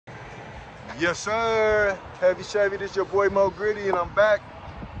Yes, sir. Heavy Chevy, this your boy Mo Gritty, and I'm back.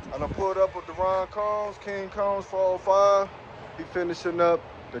 I done pulled up with the Ron Combs, King Combs 405. He finishing up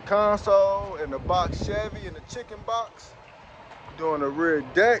the console and the box Chevy and the chicken box. Doing the rear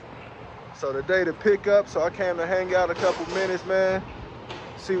deck. So today to pick up, so I came to hang out a couple minutes, man.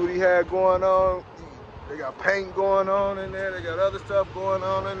 See what he had going on. They got paint going on in there. They got other stuff going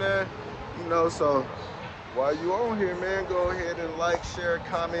on in there. You know, so while you on here, man, go ahead and like, share,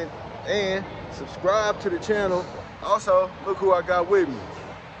 comment, and subscribe to the channel. Also, look who I got with me.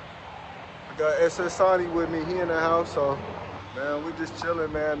 I got SS Sonny with me. He in the house, so man, we just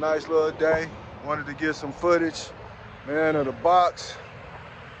chilling, man. Nice little day. Wanted to get some footage, man, of the box.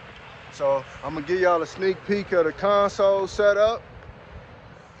 So I'm gonna give y'all a sneak peek of the console setup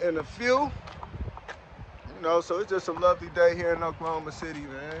in a few. You know, so it's just a lovely day here in Oklahoma City,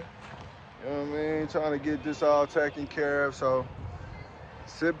 man. You know what I mean? Trying to get this all taken care of. So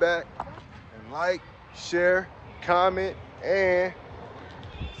sit back and like, share, comment, and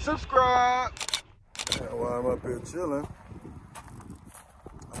subscribe. And while I'm up here chilling,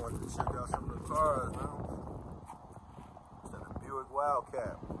 I wanted to check out some of the cars, man. It's a Buick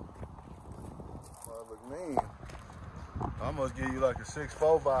Wildcat. Well, look mean. I almost give you like a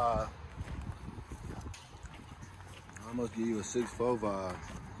 6'4" vibe. I almost give you a 6'4" vibe.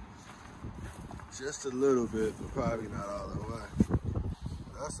 Just a little bit, but probably not all the way.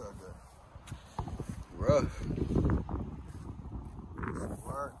 That's a good. Rough.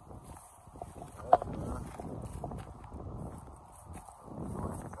 Work. Oh, man.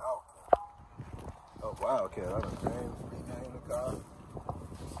 Oh, Wildcat. I done renamed the car.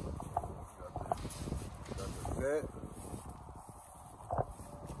 Got the Vet.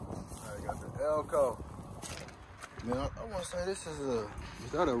 I got the Elko. Man, I want to say this is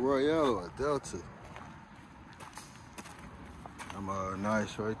that a Royale or a Delta? I'm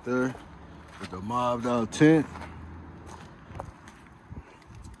nice right there with the mobbed out tint.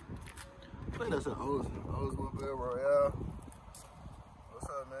 I think that's an Oldsmobile Royale. What's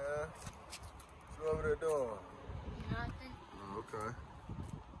up, man? What you over there doing? Nothing. Oh, okay.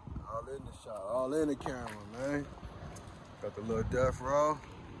 All in the shot, all in the camera, man. Got the little Death Row,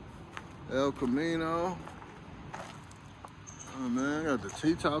 El Camino. Oh man, got the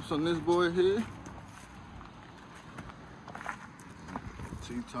T-tops on this boy here.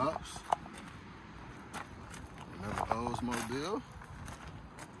 T-tops. Another Oldsmobile.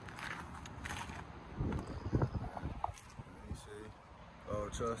 You see,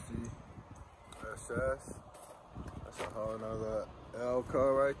 old trusty SS. That's a whole nother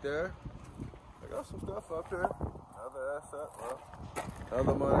Elko right there. I got some stuff up here. Another SS, well,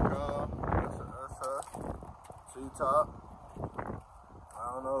 another Monte Carlo. That's an SS. T-top.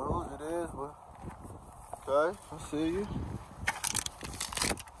 I don't know whose it is, but okay, I see you.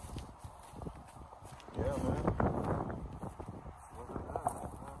 Yeah, man. Look at that,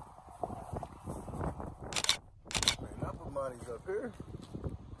 man. Ain't nothing money's up here.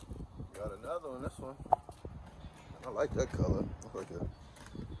 Got another one, this one. I like that color. Look like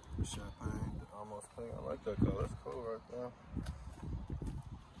a champagne, almost pink. I like that color. That's cool right there.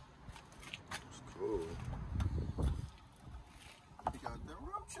 It's cool. You got the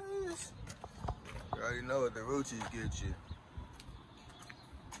Ruccis. You already know what the Ruccis get you.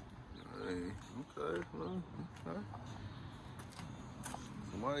 Hey, okay, well, okay.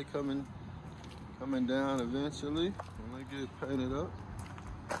 Somebody coming down eventually when they get painted up.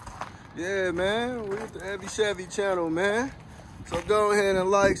 Yeah, man, we're at the Heavy Chevy channel, man. So go ahead and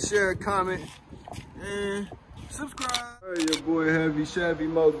like, share, comment, and subscribe. Hey, your boy Heavy Chevy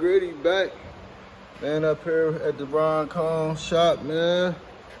Mo Gritty back. Man, up here at the Ron Combs shop, man.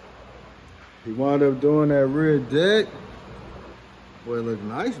 He wound up doing that rear deck. Boy, it look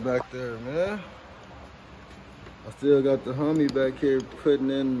nice back there, man. I still got the homie back here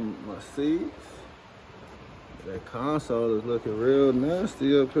putting in my seats. That console is looking real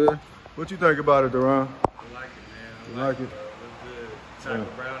nasty up here. What you think about it, Deron? I like it, man. I like it, bro. It looks good.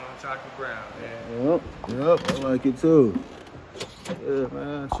 Chocolate brown on chocolate brown, man. Yep, I like it too. Yeah,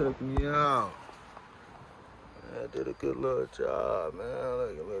 man, check me out. Man, I did a good little job, man. I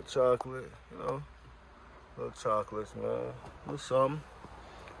like a little chocolate, you know. Little chocolates, man. Little something.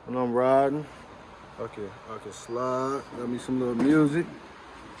 When I'm riding, I can slide. Got me some little music.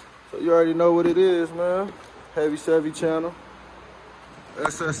 So you already know what it is, man. Heavy Chevy channel.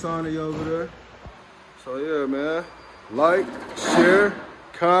 SS Sonny over there. So yeah, man. Like, share,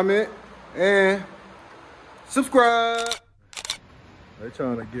 comment, and subscribe. They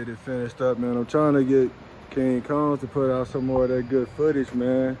trying to get it finished up, man. I'm trying to get King Combs to put out some more of that good footage,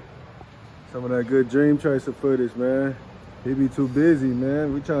 man. Some of that good Dream Chaser footage, man. He be too busy,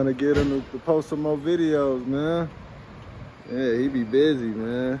 man. We trying to get him to post some more videos, man. Yeah, he be busy,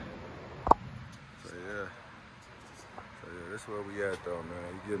 man. So yeah, that's where we at though,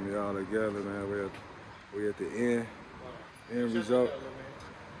 man. You get me all together, man. We at the end result.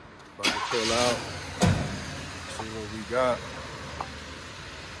 About to chill out, see what we got.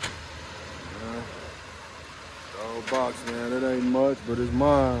 Man. The old box, man. It ain't much, but it's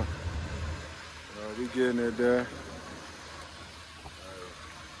mine. We getting it there.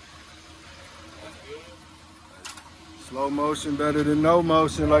 Slow motion better than no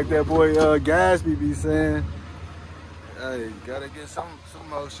motion, like that boy Gatsby be saying. Hey, gotta get some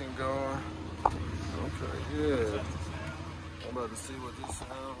motion going. Okay, yeah. I'm about to see what this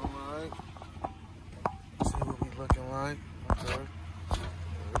sound like. See what we looking like. Okay.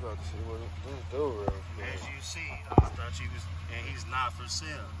 We're about to see what this do real quick. As you see, I thought you was, and he's not for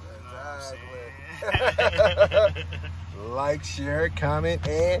sale. Exactly. Like, share, comment,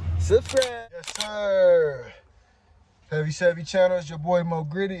 and subscribe. Yes, sir. Heavy Chevy channel, it's your boy Mo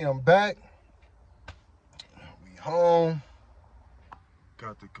Gritty. I'm back. We home.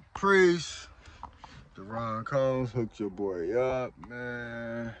 Got the Caprice. The Ron Combs hooked your boy up,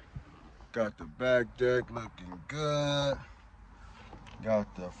 man. Got the back deck looking good.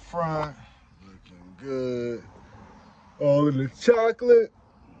 Got the front looking good. All of the chocolate.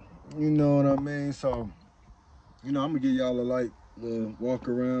 You know what I mean? So, you know, I'm gonna give y'all a little walk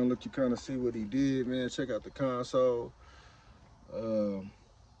around, let you kind of see what he did, man. Check out the console. I'm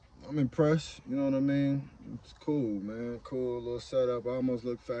impressed, you know what I mean? It's cool, man. Cool little setup. I almost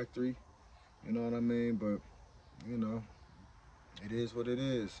look factory, you know what I mean? But, you know, it is what it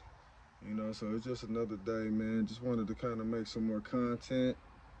is. You know, so it's just another day, man. Just wanted to kind of make some more content.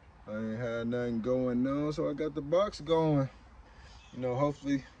 I ain't had nothing going on, so I got the box going. You know,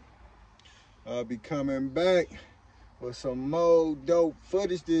 hopefully I'll be coming back with some more dope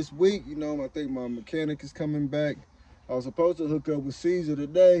footage this week. You know, I think my mechanic is coming back. I was supposed to hook up with Caesar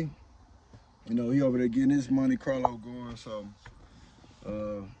today. You know, he over there getting his money, Carlo going. So,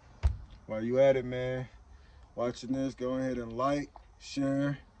 while you at it, man, watching this, go ahead and like,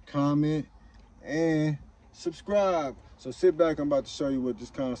 share, comment, and subscribe. So sit back, I'm about to show you what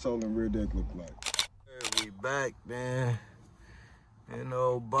this console and rear deck look like. There we back, man. In the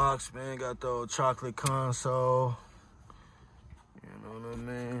old box, man, got the old chocolate console. You know what I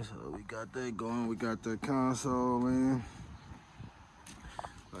mean? So we got that going, we got the console in.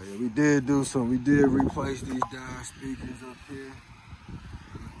 Oh yeah, we did replace these down speakers up here.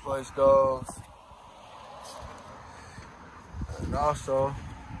 Replace those. And also,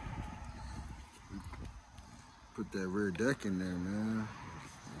 put that rear deck in there, man.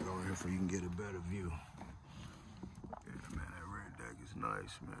 Go over here so you can get a better view. Yeah, man, that rear deck is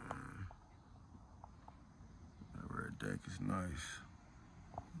nice, man. That rear deck is nice.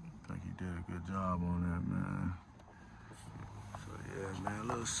 I think he did a good job on that, man. So yeah, man, a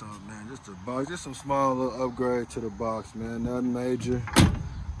little something, man. Just a box, just some small little upgrade to the box, man. Nothing major.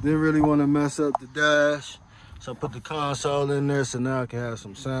 Didn't really want to mess up the dash, so I put the console in there so now I can have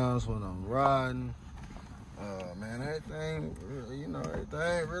some sounds when I'm riding. Man, everything, you know,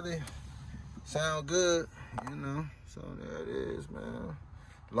 everything really sound good, you know. So there it is, man.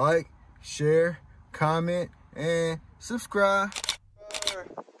 Like, share, comment, and subscribe. Your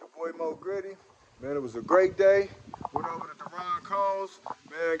boy Mo Gritty. Man, it was a great day. Went over to the Ron Combs.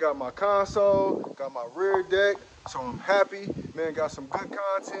 Man, got my console, got my rear deck, so I'm happy. Man, got some good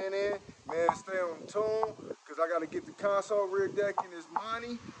content in. Man, stay on tune, because I got to get the console rear deck in this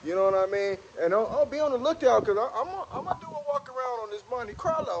money. You know what I mean? And I'll be on the lookout, because I'm going to do a walk around on this Monte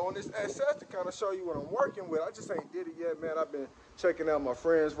Carlo, on this SS to kind of show you what I'm working with. I just ain't did it yet, man. I've been checking out my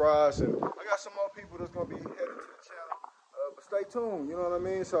friends' rides, and I got some more people that's going to be headed to the channel. But stay tuned, you know what I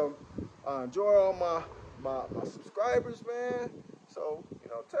mean? So enjoy all my subscribers, man. So, you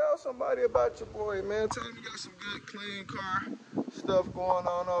know, tell somebody about your boy, man. Tell them you got some good, clean car stuff going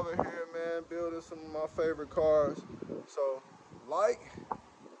on over here, man. Building some of my favorite cars. So, like,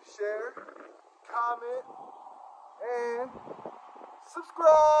 share, comment, and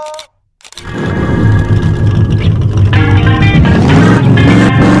subscribe.